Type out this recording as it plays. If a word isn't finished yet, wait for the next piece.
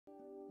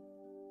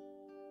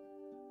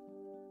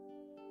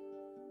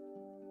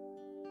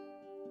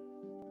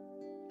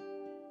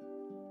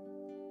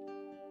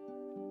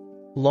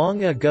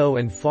Long ago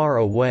and far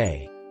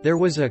away, there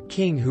was a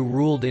king who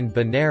ruled in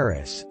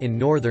Benares in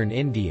northern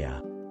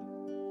India.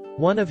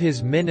 One of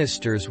his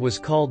ministers was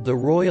called the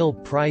royal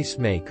price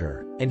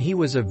maker, and he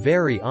was a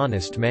very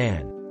honest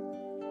man.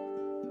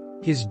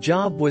 His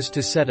job was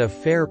to set a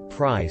fair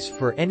price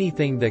for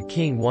anything the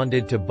king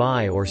wanted to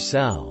buy or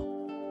sell.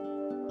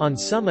 On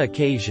some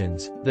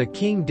occasions, the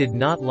king did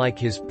not like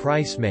his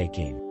price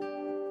making.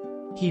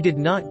 He did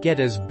not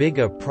get as big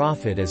a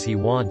profit as he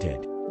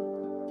wanted.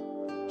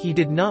 He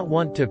did not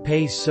want to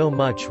pay so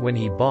much when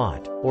he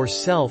bought, or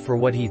sell for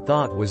what he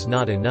thought was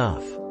not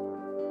enough.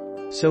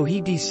 So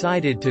he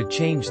decided to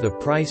change the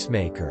price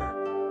maker.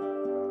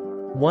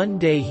 One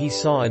day he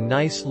saw a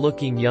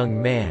nice-looking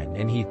young man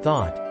and he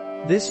thought,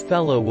 "This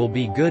fellow will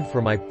be good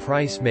for my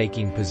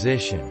price-making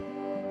position."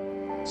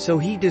 So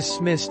he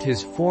dismissed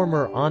his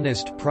former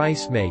honest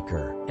price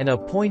maker, and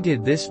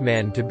appointed this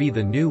man to be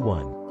the new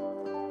one.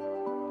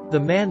 The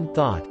man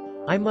thought,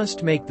 "I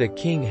must make the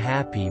king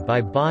happy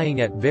by buying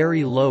at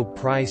very low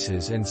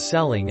prices and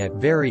selling at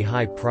very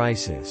high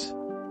prices."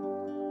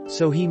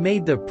 So he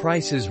made the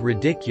prices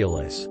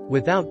ridiculous,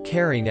 without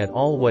caring at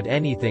all what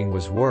anything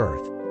was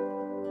worth.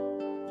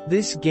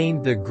 This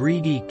gained the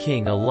greedy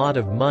king a lot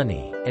of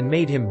money, and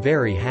made him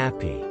very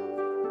happy.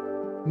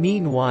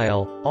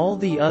 Meanwhile, all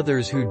the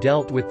others who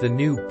dealt with the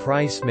new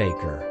price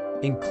maker,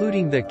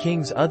 including the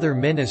king's other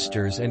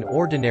ministers and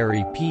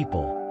ordinary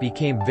people,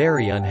 became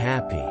very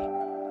unhappy.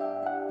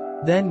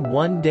 Then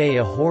one day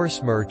a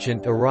horse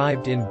merchant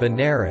arrived in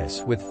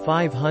Benares with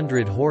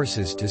 500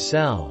 horses to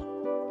sell.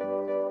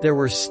 There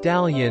were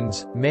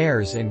stallions,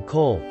 mares and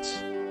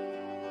colts.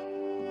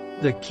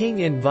 The king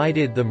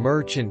invited the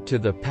merchant to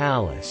the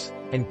palace,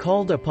 and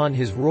called upon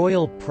his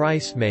royal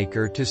price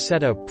maker to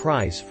set a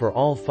price for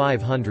all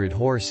 500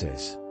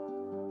 horses.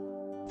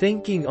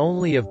 Thinking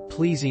only of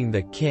pleasing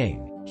the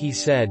king, he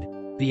said,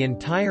 "The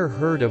entire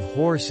herd of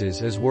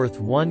horses is worth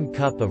 1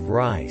 cup of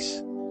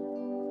rice."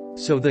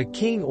 So the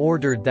king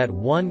ordered that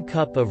 1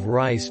 cup of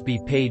rice be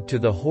paid to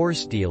the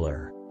horse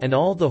dealer, and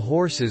all the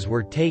horses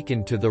were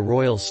taken to the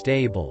royal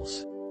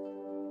stables.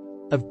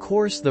 Of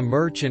course the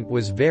merchant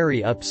was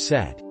very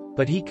upset,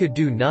 but he could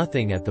do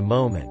nothing at the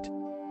moment.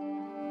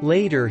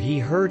 Later he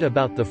heard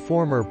about the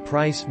former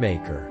price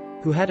maker,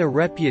 who had a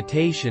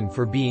reputation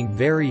for being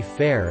very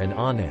fair and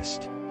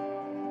honest.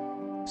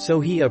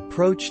 So he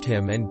approached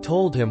him and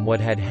told him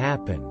what had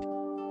happened.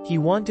 He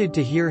wanted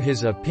to hear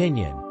his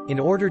opinion, in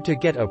order to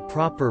get a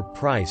proper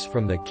price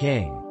from the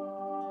king.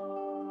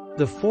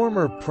 The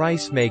former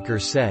price maker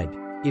said,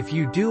 "If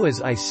you do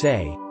as I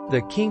say,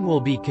 the king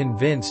will be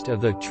convinced of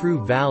the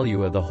true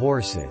value of the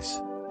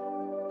horses.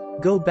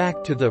 Go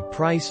back to the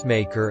price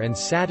maker and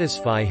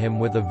satisfy him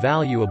with a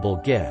valuable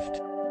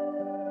gift.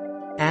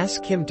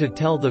 Ask him to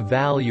tell the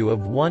value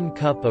of 1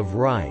 cup of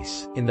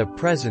rice, in the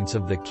presence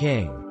of the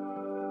king.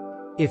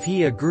 If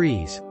he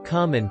agrees,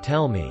 come and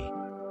tell me.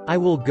 I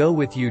will go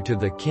with you to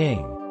the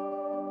king."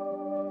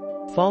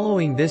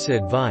 Following this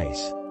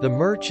advice, the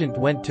merchant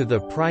went to the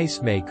price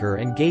maker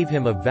and gave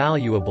him a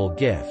valuable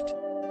gift.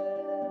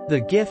 The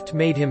gift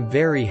made him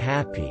very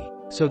happy,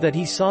 so that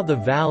he saw the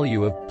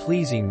value of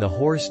pleasing the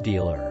horse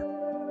dealer.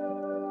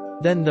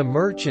 Then the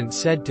merchant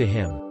said to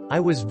him, "I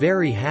was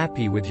very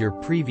happy with your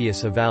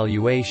previous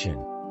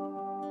evaluation.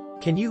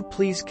 Can you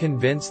please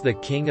convince the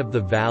king of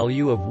the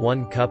value of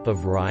 1 cup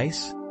of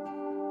rice?"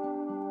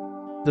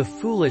 The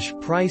foolish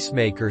price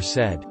maker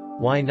said,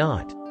 "Why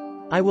not?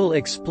 I will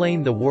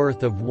explain the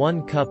worth of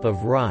 1 cup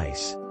of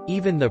rice,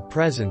 even the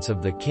presence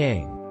of the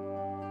king."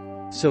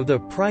 So the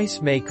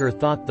price maker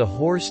thought the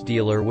horse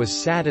dealer was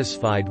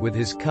satisfied with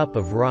his cup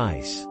of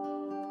rice.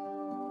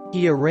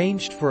 He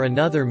arranged for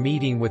another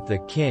meeting with the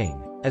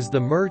king, as the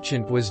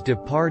merchant was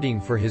departing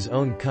for his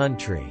own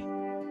country.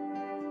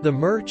 The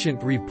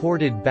merchant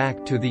reported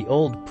back to the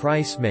old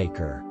price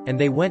maker, and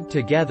they went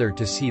together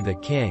to see the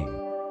king.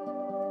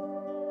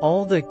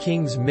 All the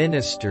king's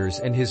ministers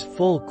and his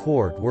full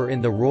court were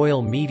in the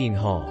royal meeting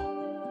hall.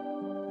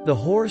 The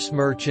horse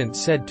merchant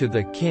said to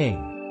the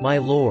king, "My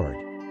lord,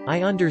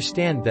 I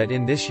understand that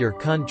in this your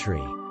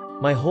country,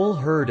 my whole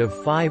herd of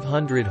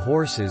 500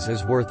 horses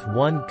is worth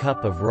 1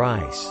 cup of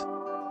rice.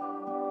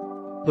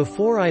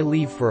 Before I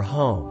leave for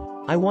home,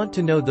 I want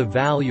to know the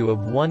value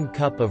of 1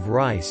 cup of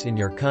rice in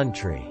your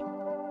country."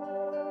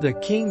 The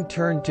king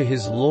turned to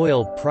his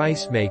loyal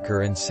price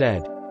maker and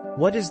said,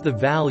 "What is the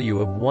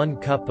value of 1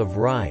 cup of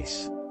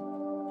rice?"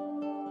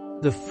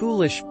 The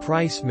foolish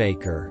price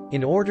maker,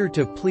 in order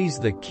to please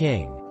the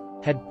king,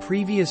 had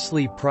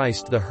previously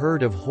priced the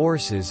herd of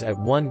horses at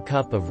 1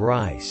 cup of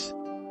rice.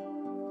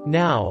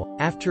 Now,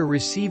 after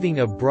receiving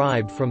a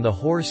bribe from the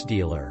horse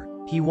dealer,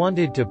 he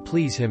wanted to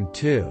please him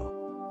too.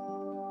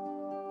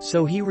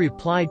 So he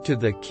replied to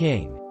the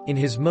king, in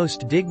his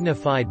most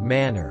dignified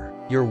manner,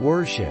 "Your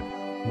worship,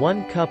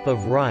 1 cup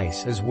of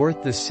rice is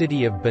worth the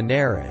city of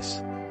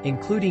Benares,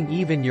 including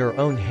even your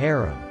own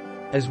harem,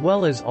 as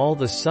well as all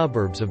the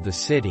suburbs of the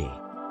city.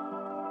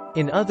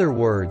 In other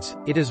words,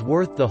 it is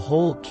worth the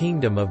whole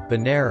kingdom of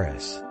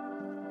Benares."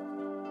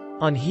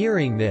 On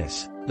hearing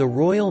this, the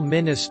royal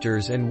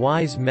ministers and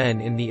wise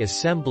men in the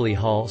assembly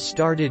hall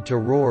started to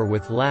roar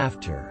with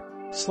laughter,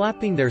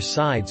 slapping their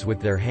sides with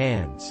their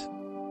hands.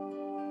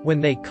 When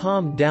they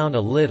calmed down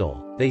a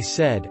little, they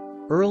said,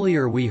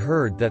 "Earlier we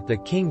heard that the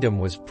kingdom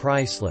was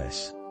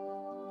priceless.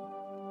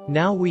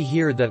 Now we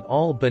hear that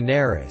all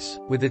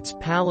Benares, with its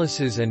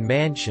palaces and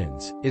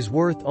mansions, is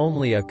worth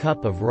only a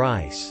cup of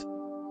rice.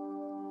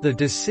 The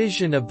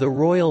decision of the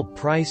royal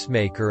price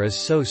maker is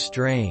so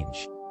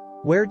strange.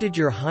 Where did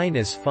your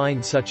highness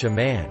find such a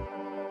man?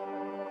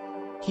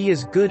 He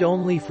is good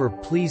only for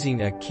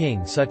pleasing a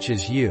king such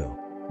as you,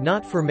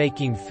 not for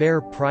making fair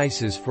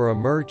prices for a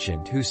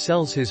merchant who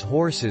sells his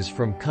horses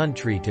from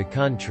country to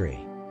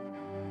country."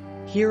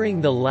 Hearing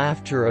the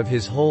laughter of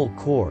his whole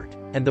court,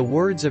 and the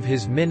words of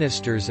his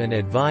ministers and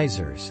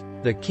advisers,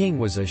 the king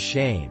was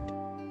ashamed.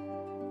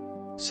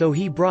 So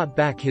he brought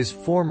back his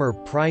former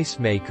price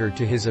maker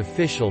to his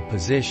official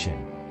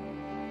position.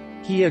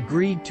 He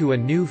agreed to a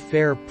new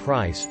fair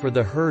price for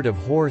the herd of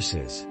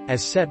horses,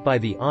 as set by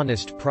the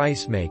honest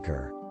price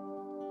maker.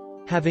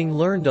 Having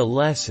learned a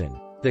lesson,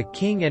 the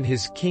king and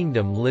his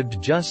kingdom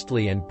lived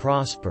justly and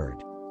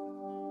prospered.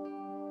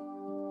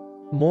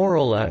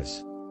 Moral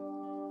is: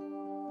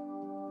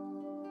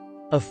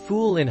 a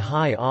fool in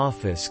high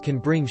office can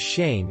bring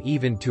shame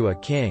even to a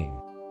king.